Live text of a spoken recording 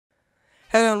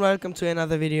Hello and welcome to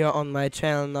another video on my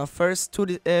channel. Now first,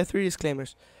 three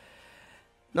disclaimers.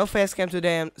 No face cam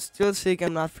today, I'm still sick,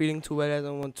 I'm not feeling too well, I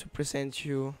don't want to present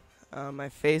you my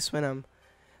face when I'm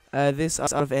this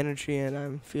out of energy and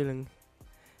I'm feeling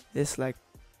this like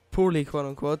poorly, quote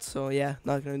unquote, so yeah,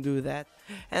 not gonna do that.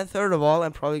 And third of all,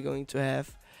 I'm probably going to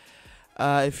have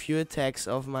a few attacks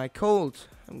of my cold.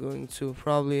 I'm going to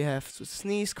probably have to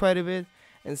sneeze quite a bit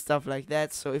and stuff like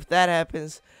that, so if that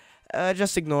happens,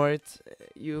 just ignore it.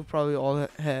 You probably all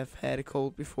have had a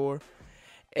cold before,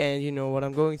 and you know what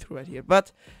I'm going through right here.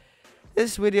 But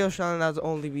this video shall not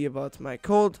only be about my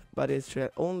cold, but it shall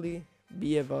only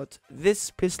be about this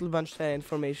pistol bunch type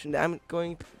information. I'm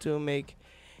going to make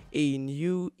a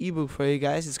new ebook for you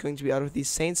guys. It's going to be out of the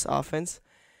Saints offense,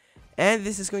 and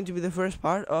this is going to be the first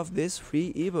part of this free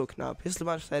ebook. Now, pistol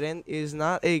bunch tight end is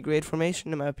not a great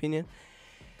formation in my opinion.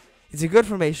 It's a good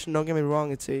formation, don't get me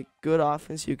wrong, it's a good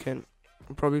offense. You can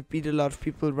probably beat a lot of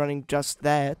people running just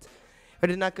that, but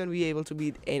you're not going to be able to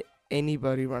beat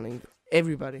anybody running,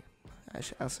 everybody, I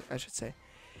should say.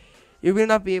 You will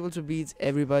not be able to beat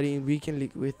everybody in Weekend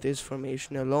League with this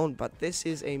formation alone, but this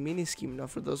is a mini scheme. Now,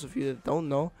 for those of you that don't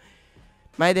know,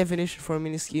 my definition for a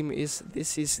mini scheme is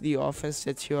this is the offense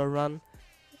that you're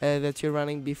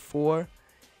running before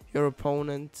your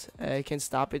opponent can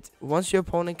stop it. Once your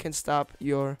opponent can stop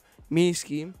your mini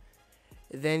scheme,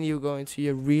 then you go into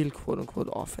your real quote-unquote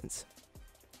offense.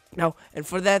 Now, and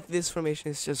for that, this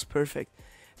formation is just perfect.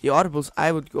 The audibles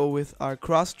I would go with are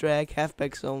cross drag,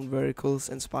 halfback zone, verticals,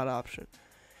 and spot option.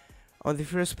 On the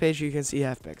first page you can see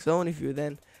halfback zone. If you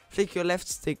then flick your left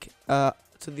stick to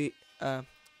the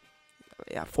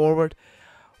forward,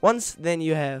 once then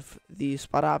you have the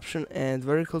spot option and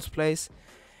verticals place,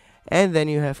 and then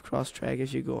you have cross drag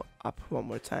as you go up one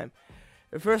more time.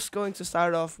 We're first going to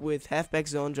start off with halfback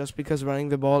zone just because running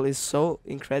the ball is so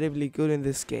incredibly good in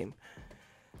this game.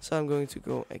 So I'm going to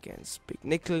go against Big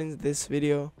Nickel in this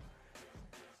video,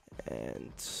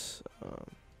 and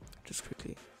just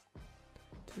quickly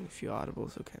doing a few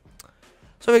audibles. Okay,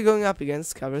 so we're going up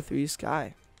against cover 3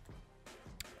 Sky.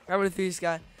 Cover 3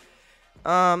 Sky,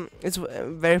 it's a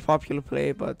very popular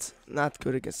play, but not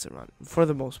good against the run for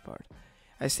the most part.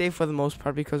 I say for the most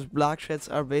part because block sheds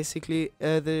are basically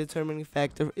the determining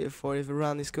factor if a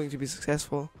run is going to be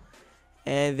successful,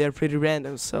 and they're pretty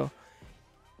random. So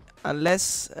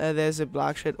unless there's a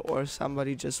block shed or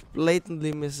somebody just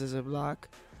blatantly misses a block,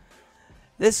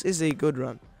 this is a good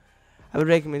run. I would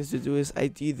recommend to do is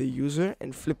ID the user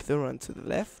and flip the run to the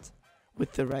left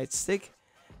with the right stick,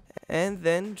 and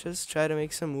then just try to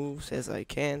make some moves as I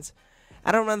can.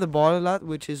 I don't run the ball a lot,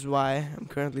 which is why I'm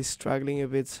currently struggling a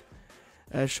bit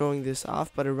showing this off,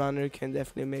 but a runner can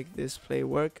definitely make this play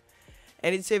work,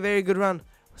 and it's a very good run.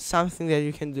 Something that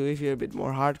you can do if you're a bit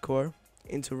more hardcore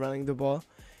into running the ball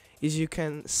is you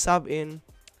can sub in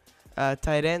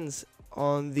tight ends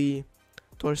on the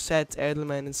Dorset,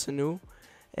 Edelman, and Sanu,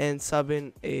 and sub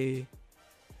in a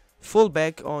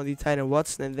fullback on the tight end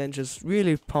Watson, and then just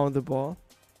really pound the ball.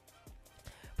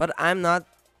 But I'm not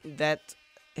that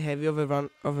heavy of a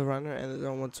runner, and I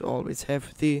don't want to always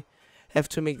have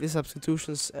to make the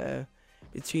substitutions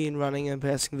between running and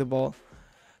passing the ball.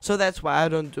 So that's why I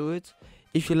don't do it.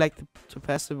 If you like to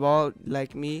pass the ball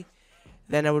like me,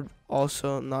 then I would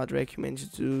also not recommend you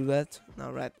to do that. Now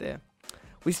right there,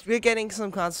 we're getting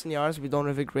some constant yards. We don't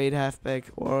have a great halfback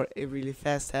or a really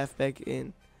fast halfback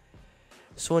in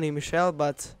Sony Michel,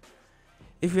 but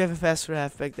if we have a faster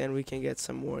halfback, then we can get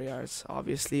some more yards,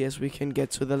 obviously, as we can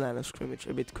get to the line of scrimmage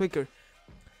a bit quicker.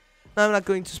 Now I'm not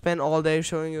going to spend all day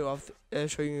showing you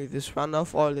this run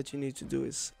off. All that you need to do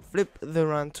is flip the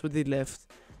run to the left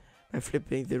and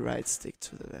flipping the right stick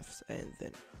to the left, and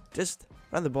then just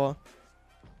run the ball.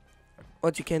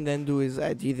 What you can then do is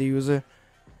ID the user,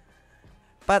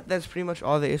 but that's pretty much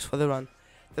all there is for the run.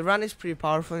 The run is pretty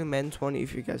powerful in Madden 20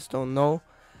 if you guys don't know.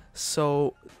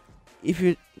 So if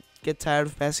you get tired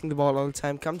of passing the ball all the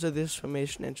time, come to this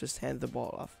formation and just hand the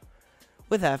ball off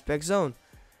with halfback zone.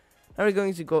 Now we're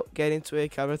going to get into a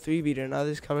cover 3 beater. Now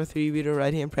this cover 3 beater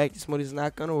right here in practice mode is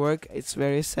not gonna work. It's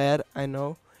very sad, I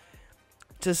know.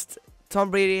 Just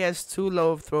Tom Brady has too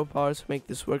low of throw power to make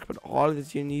this work, but all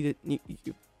that you in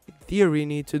theory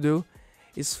need to do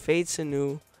is fade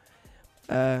Sanu,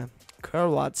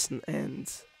 Curl Watson,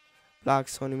 and block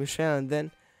Sony Michel, and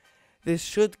then this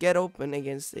should get open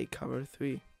against a cover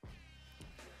 3.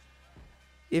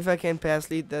 If I can pass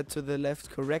lead that to the left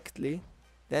correctly,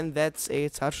 then that's a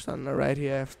touchdown. Now right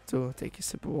here I have to take a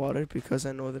sip of water because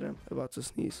I know that I'm about to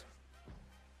sneeze.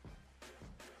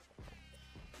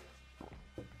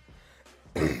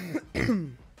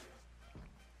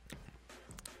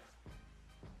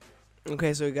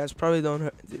 Okay, so you guys probably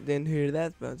didn't hear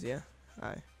that, but yeah,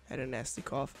 I had a nasty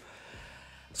cough.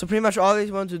 So pretty much all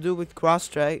you want to do with cross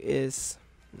track is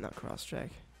not cross track,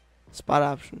 spot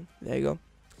option. There you go.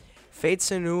 Fade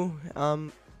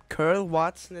Sanu, curl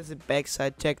Watson as a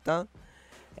backside check down,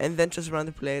 and then just run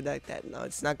the play like that. Now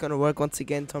it's not gonna work once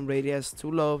again. Tom Brady has too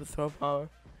low of throw power,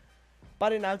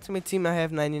 but in Ultimate Team I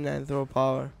have 99 throw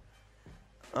power.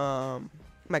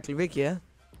 Michael Vick, yeah,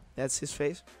 that's his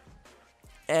face,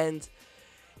 and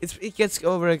it gets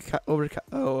over it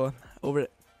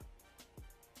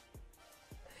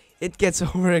gets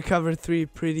over a cover 3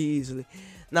 pretty easily.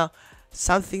 Now,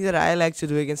 something that I like to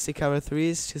do against the cover 3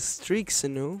 is just streak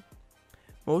Sanu,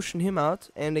 motion him out,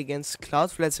 and against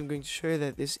Cloud Flats I'm going to show you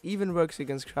that this even works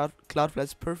against Cloud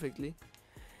Flats perfectly.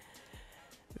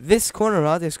 This corner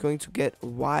route is going to get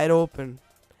wide open,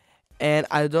 and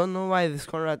I don't know why this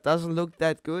corner route doesn't look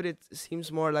that good. It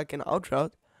seems more like an out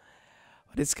route,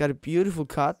 but it's got a beautiful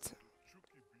cut.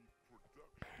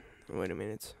 Wait a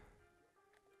minute.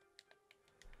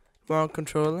 Wrong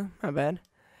controller, my bad.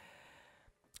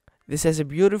 This has a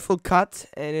beautiful cut,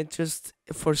 and it just,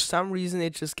 for some reason,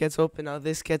 it just gets open. Now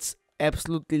this gets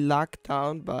absolutely locked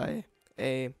down by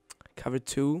a cover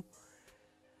 2.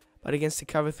 But against the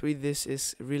cover 3, this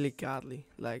is really godly.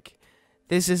 Like,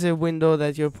 this is a window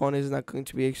that your opponent is not going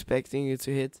to be expecting you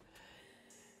to hit.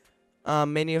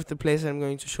 Many of the plays I'm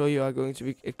going to show you are going to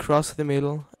be across the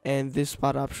middle, and this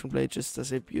spot option play just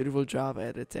does a beautiful job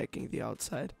at attacking the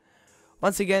outside.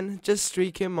 Once again, just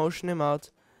streak him, motion him out,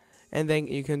 and then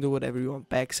you can do whatever you want.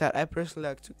 Backside, I personally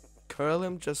like to curl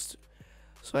him just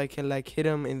so I can like hit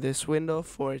him in this window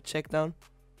for a check down.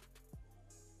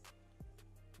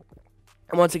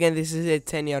 And once again, this is a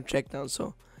 10-yard check down,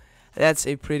 so that's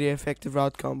a pretty effective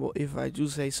route combo if I do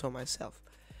say so myself.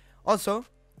 Also,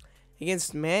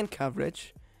 against man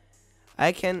coverage,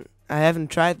 I haven't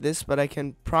tried this, but I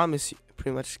can promise you,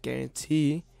 pretty much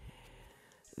guarantee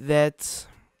that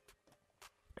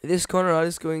this corner route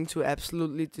is going to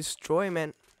absolutely destroy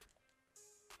man.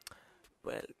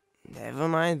 Well, never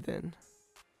mind then.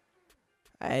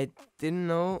 I didn't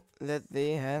know that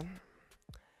they had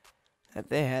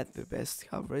the best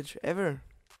coverage ever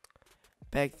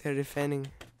back there defending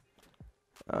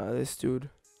this dude.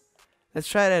 Let's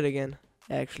try that again.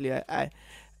 Actually, I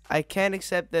can't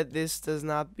accept that this does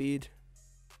not beat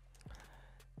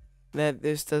man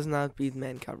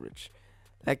coverage.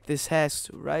 Like this has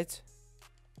to, right?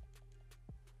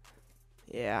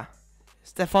 Yeah.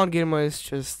 Stephon Gilmore is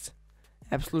just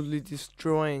absolutely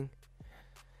destroying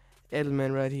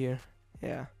Edelman right here.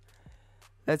 Yeah.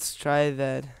 Let's try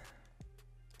that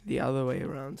the other way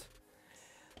around,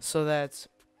 so that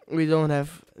we don't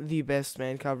have the best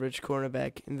man coverage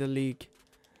cornerback in the league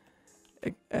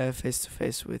face to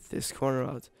face with this corner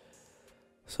out.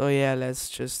 So yeah, let's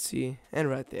just see. And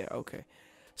right there, okay.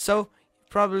 So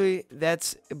probably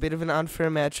that's a bit of an unfair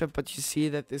matchup, but you see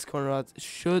that this corner out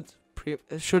should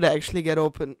actually get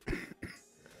open.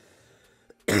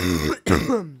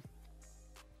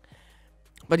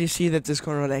 But you see that this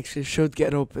corner out actually should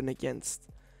get open against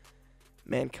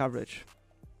man coverage.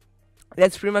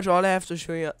 That's pretty much all I have to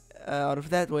show you out of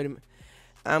that. Wait a minute.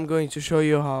 I'm going to show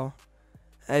you how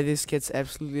this gets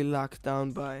absolutely locked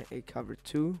down by a cover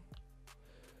 2.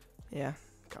 Yeah,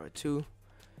 cover 2.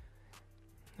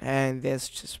 And there's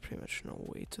just pretty much no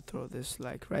way to throw this.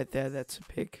 Like right there, that's a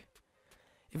pick.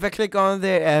 If I click on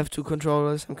there, I have 2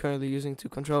 controllers. I'm currently using 2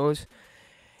 controllers.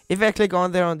 If I click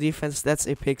on there on defense, that's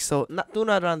a pick. So do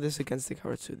not run this against the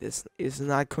cover 2. This is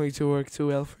not going to work too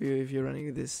well for you if you're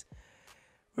running this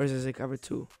versus a cover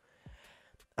 2.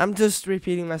 I'm just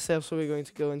repeating myself, so we're going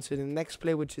to go into the next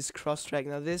play, which is cross track.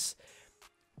 Now this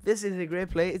is a great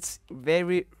play. It's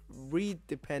very read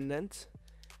dependent.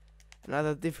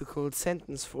 Another difficult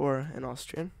sentence for an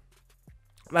Austrian,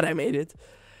 but I made it.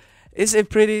 It's a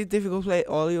pretty difficult play.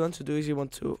 All you want to do is you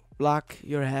want to block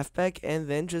your halfback and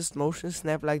then just motion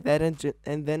snap like that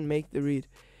and then make the read.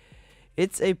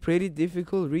 It's a pretty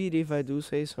difficult read, if I do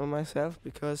say so myself,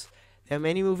 because there are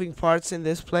many moving parts in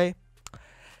this play.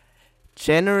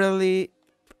 Generally,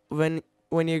 when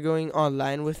you're going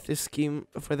online with this scheme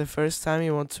for the first time,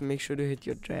 you want to make sure to hit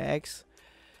your drags,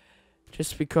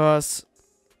 just because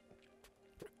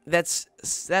that's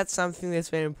something that's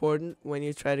very important when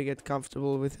you try to get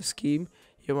comfortable with the scheme.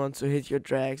 You want to hit your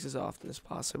drags as often as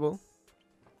possible.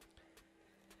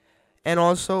 And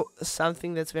also,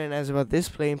 something that's very nice about this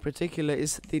play in particular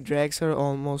is the drags are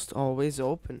almost always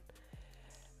open.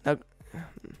 Now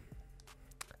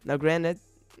granted,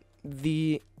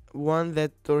 the one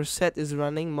that Dorset is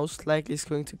running most likely is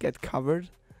going to get covered.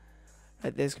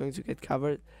 Right there is going to get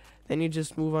covered. Then you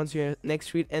just move on to your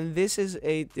next read, and this is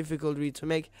a difficult read to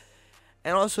make,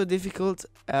 and also a difficult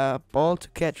ball to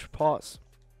catch. Pause.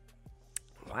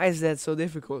 Why is that so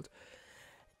difficult?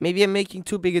 Maybe I'm making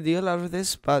too big a deal out of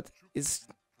this, but it's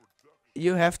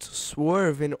you have to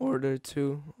swerve in order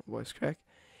to voice crack.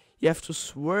 You have to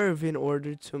swerve in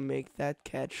order to make that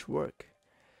catch work.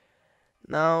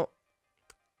 Now,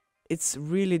 it's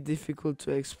really difficult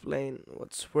to explain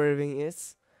what swerving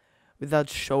is without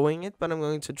showing it, but I'm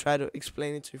going to try to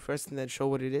explain it to you first and then show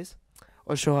what it is,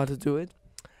 or show how to do it.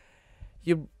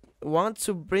 You want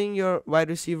to bring your wide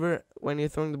receiver, when you're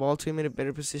throwing the ball to him, in a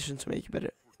better position to make it better,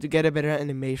 to get a better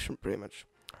animation, pretty much.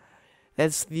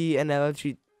 That's the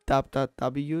analogy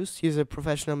Dub used. He's a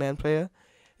professional man player.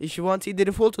 If you want, he did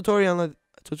a full tutorial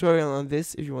on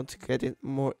this. If you want to get a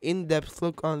more in-depth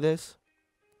look on this,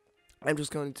 I'm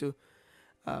just going to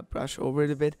brush over it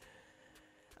a bit.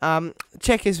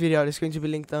 Check his video out. It's going to be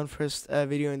linked down first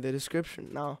video in the description.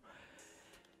 Now,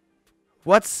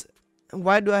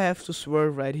 why do I have to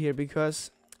swerve right here?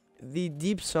 Because the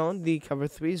deep zone, the cover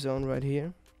 3 zone right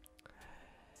here,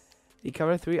 the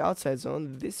cover 3 outside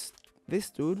zone, this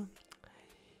dude,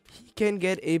 he can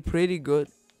get a pretty good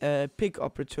pick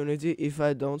opportunity if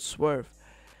I don't swerve.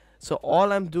 So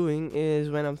all I'm doing is,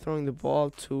 when I'm throwing the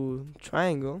ball to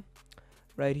triangle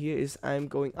right here, is I'm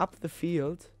going up the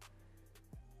field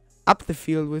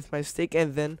with my stick,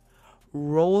 and then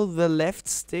roll the left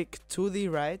stick to the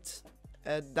right,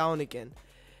 down again.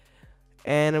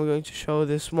 And I'm going to show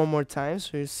this one more time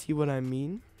so you see what I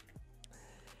mean.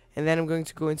 And then I'm going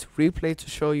to go into replay to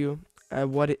show you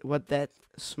what that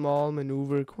small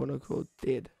maneuver, quote unquote,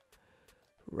 did.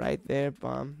 Right there,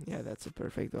 bomb. Yeah, that's a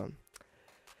perfect one.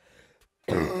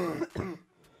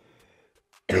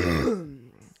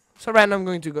 So right now I'm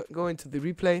going to go into the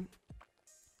replay,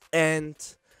 and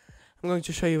I'm going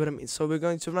to show you what I mean. So we're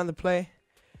going to run the play.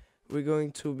 We're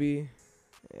going to be,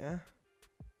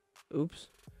 oops.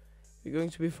 We're going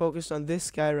to be focused on this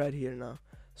guy right here now.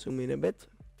 Zoom in a bit.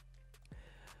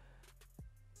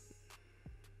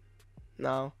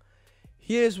 Now,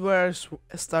 here's where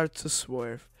I start to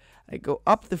swerve. I go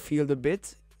up the field a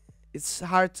bit. It's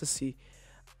hard to see.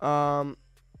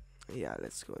 Yeah,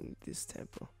 let's go in this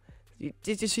tempo.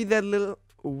 Did you see that little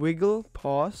wiggle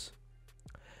pause?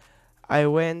 I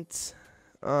went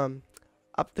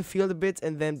up the field a bit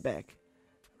and then back.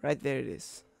 Right there it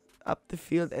is. Up the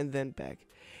field and then back.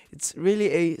 It's really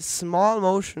a small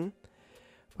motion,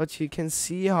 but you can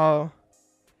see how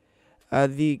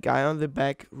the guy on the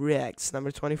back reacts.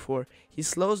 Number 24. He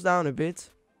slows down a bit,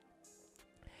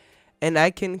 and I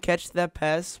can catch that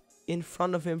pass in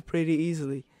front of him pretty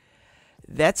easily.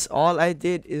 That's all I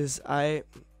did, is I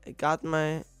got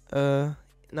my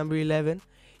number 11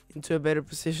 into a better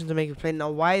position to make a play. Now,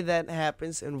 why that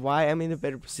happens and why I'm in a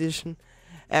better position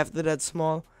after that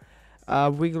small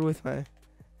wiggle with my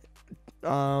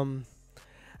I'm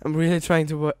really trying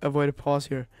to avoid a pause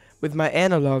here with my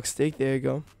analog stick. There you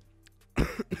go.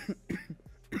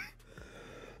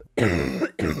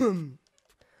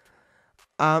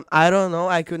 I don't know.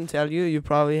 I couldn't tell you. You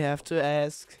probably have to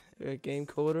ask a game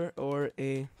coder or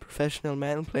a professional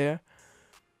man player.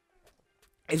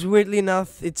 It's weirdly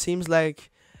enough, it seems like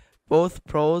both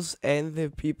pros and the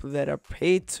people that are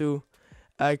paid to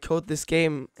code this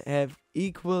game have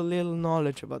equal little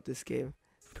knowledge about this game.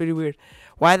 Pretty weird.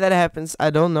 Why that happens,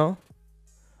 I don't know.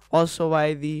 Also,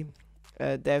 why the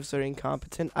devs are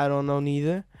incompetent, I don't know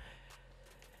neither.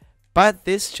 But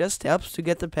this just helps to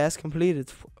get the pass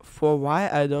completed. For why,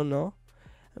 I don't know.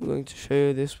 I'm going to show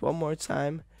you this one more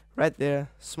time. Right there,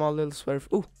 small little swerve.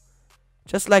 Ooh,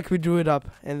 just like we drew it up.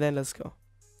 And then let's go.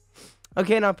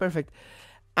 Okay, now perfect.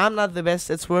 I'm not the best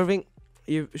at swerving.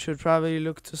 You should probably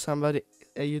look to somebody,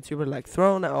 a YouTuber like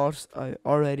Throne. I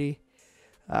already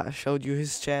showed you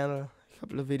his channel a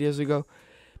couple of videos ago.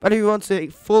 But if you want a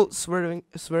full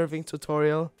swerving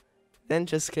tutorial, then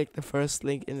just click the first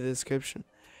link in the description.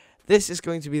 This is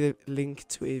going to be the link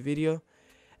to a video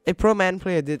a pro man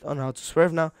player did on how to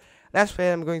swerve. Now, last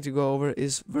play I'm going to go over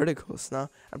is verticals. Now,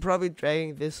 I'm probably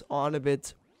dragging this on a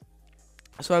bit,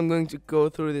 so I'm going to go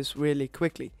through this really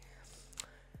quickly.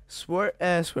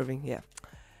 Swerving, yeah.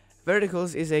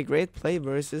 Verticals is a great play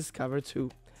versus cover 2.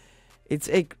 It's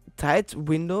a tight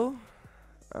window.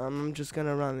 I'm just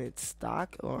gonna run it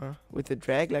stock or with a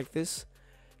drag like this,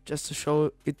 just to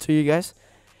show it to you guys.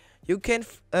 You can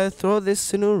throw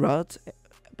this Sinu route,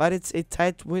 but it's a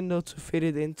tight window to fit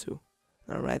it into.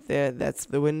 Now, right there, that's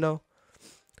the window.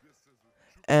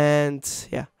 And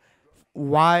yeah,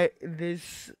 why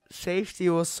this safety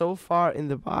was so far in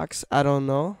the box, I don't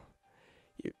know.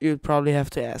 You'd probably have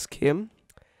to ask him,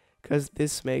 because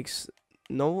this makes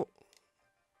no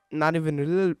not even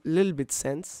a little bit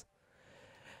sense,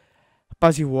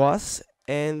 but he was,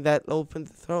 and that opened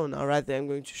the throw. Now right there I'm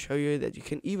going to show you that you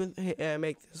can even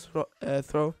make this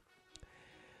throw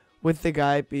with the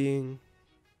guy being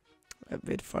a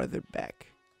bit farther back.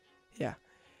 Yeah.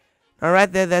 Now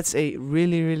right there, that's a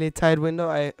really tight window.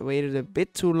 I waited a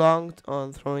bit too long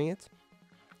on throwing it.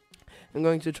 I'm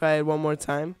going to try it one more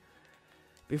time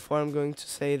before I'm going to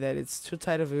say that it's too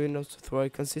tight of a window to throw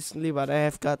it consistently, but I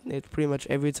have gotten it pretty much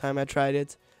every time I tried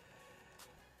it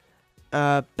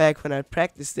back when I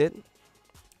practiced it.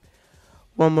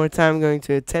 One more time, I'm going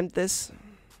to attempt this,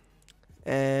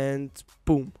 and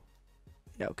boom.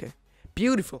 Yeah, okay.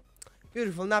 Beautiful.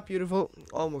 Beautiful, not beautiful,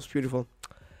 almost beautiful.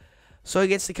 So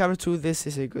against the cover 2, this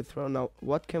is a good throw. Now,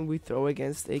 what can we throw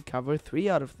against a cover 3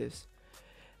 out of this?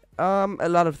 A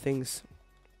lot of things.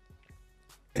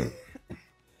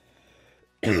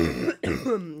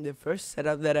 The first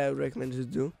setup that I would recommend to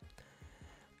do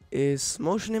is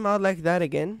motion him out like that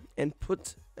again and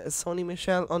put Sony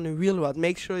Michel on the wheel route.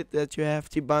 Make sure that you have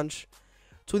the bunch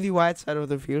to the wide side of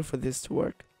the field for this to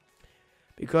work,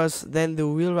 because then the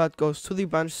wheel route goes to the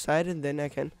bunch side, and then I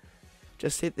can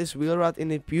just hit this wheel route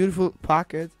in a beautiful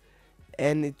pocket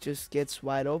and it just gets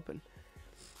wide open.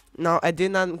 Now, I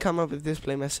did not come up with this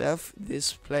play myself.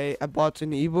 This play I bought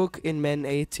an ebook in Madden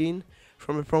 18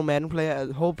 from a pro Madden player.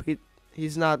 I hope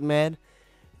he's not mad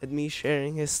at me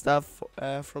sharing his stuff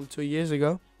from 2 years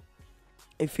ago.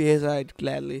 If he is, I'd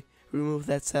gladly remove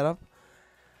that setup.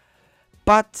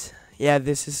 But yeah,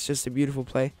 this is just a beautiful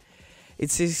play.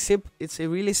 It's a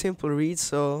really simple read,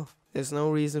 so there's no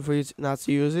reason for you not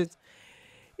to use it.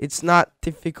 It's not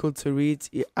difficult to read.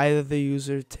 Either the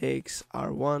user takes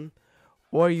R1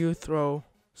 or you throw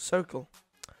circle.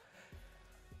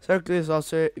 Circle is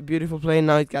also a beautiful play.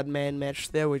 Now it got man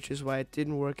matched there, which is why it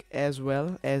didn't work as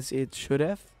well as it should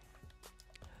have.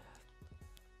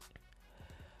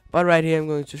 But right here I'm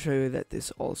going to show you that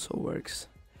this also works.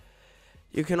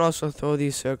 You can also throw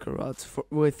these circle routes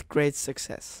with great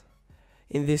success.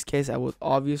 In this case, I would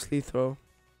obviously throw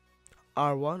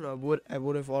R1. I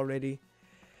would have already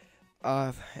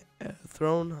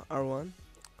thrown R1.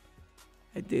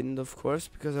 I didn't, of course,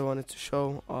 because I wanted to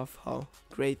show off how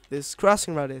great this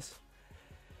crossing route is.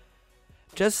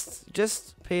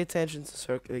 Just pay attention to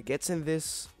circle. It gets in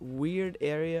this weird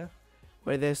area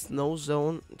where there's no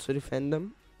zone to defend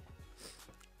them,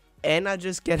 and I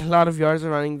just get a lot of yards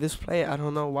running this play. I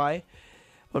don't know why,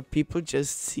 but people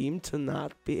just seem to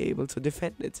not be able to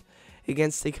defend it.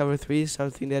 Against the cover 3,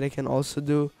 something that I can also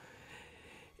do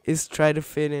is try to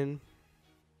fit in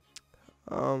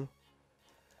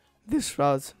this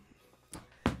route.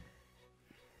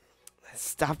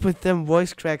 Stop with them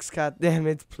voice cracks, god damn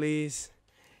it, please.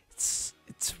 It's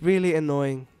really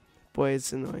annoying. Boy,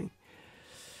 it's annoying.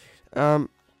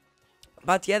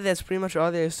 But yeah, that's pretty much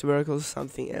all there is to verticals.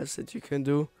 Something else that you can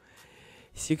do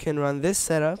is you can run this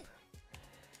setup.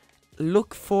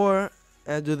 Look for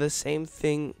do the same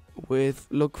thing with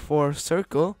look for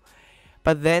circle,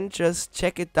 but then just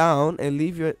check it down and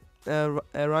leave your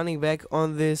running back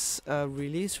on this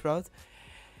release route,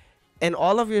 and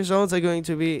all of your zones are going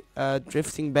to be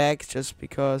drifting back, just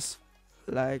because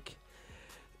like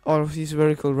all of these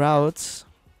vertical routes.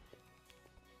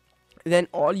 Then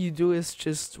all you do is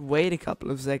just wait a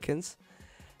couple of seconds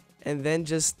and then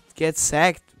just get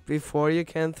sacked before you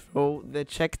can throw the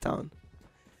check down.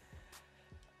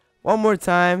 One more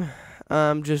time,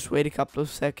 just wait a couple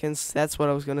of seconds, that's what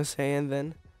I was gonna say, and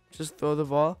then just throw the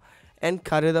ball and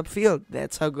cut it upfield.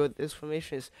 That's how good this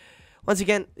formation is. Once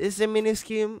again, this is a mini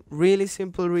scheme, really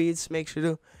simple reads. Make sure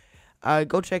to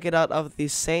go check it out of the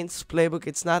Saints playbook.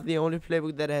 It's not the only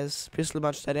playbook that has pistol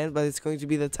bunch tight end, but it's going to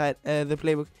be the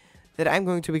playbook that I'm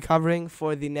going to be covering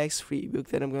for the next free book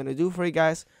that I'm going to do for you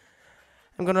guys.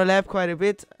 I'm going to lab quite a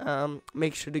bit.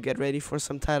 Make sure to get ready for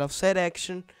some tight offset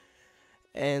action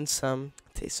and some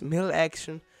Taysom Hill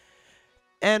action,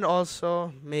 and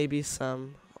also maybe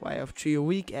some Y of 3 a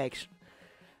week action.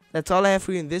 That's all I have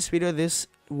for you in this video. This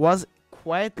was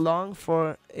quite long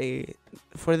for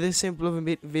this simple of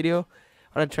a video,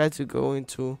 but I tried to go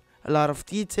into a lot of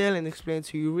detail and explain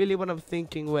to you really what I'm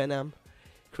thinking when I'm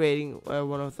creating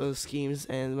one of those schemes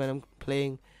and when I'm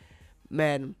playing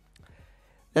Madden.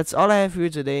 That's all I have for you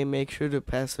today. Make sure to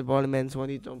pass the ball in Madden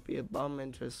 20. Don't be a bum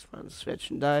and just run stretch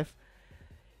and dive,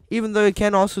 even though you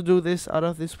can also do this out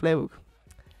of this playbook.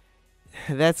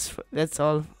 That's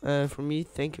all from me.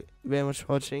 Thank you very much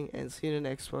for watching, and see you in the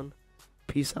next one.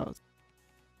 Peace out.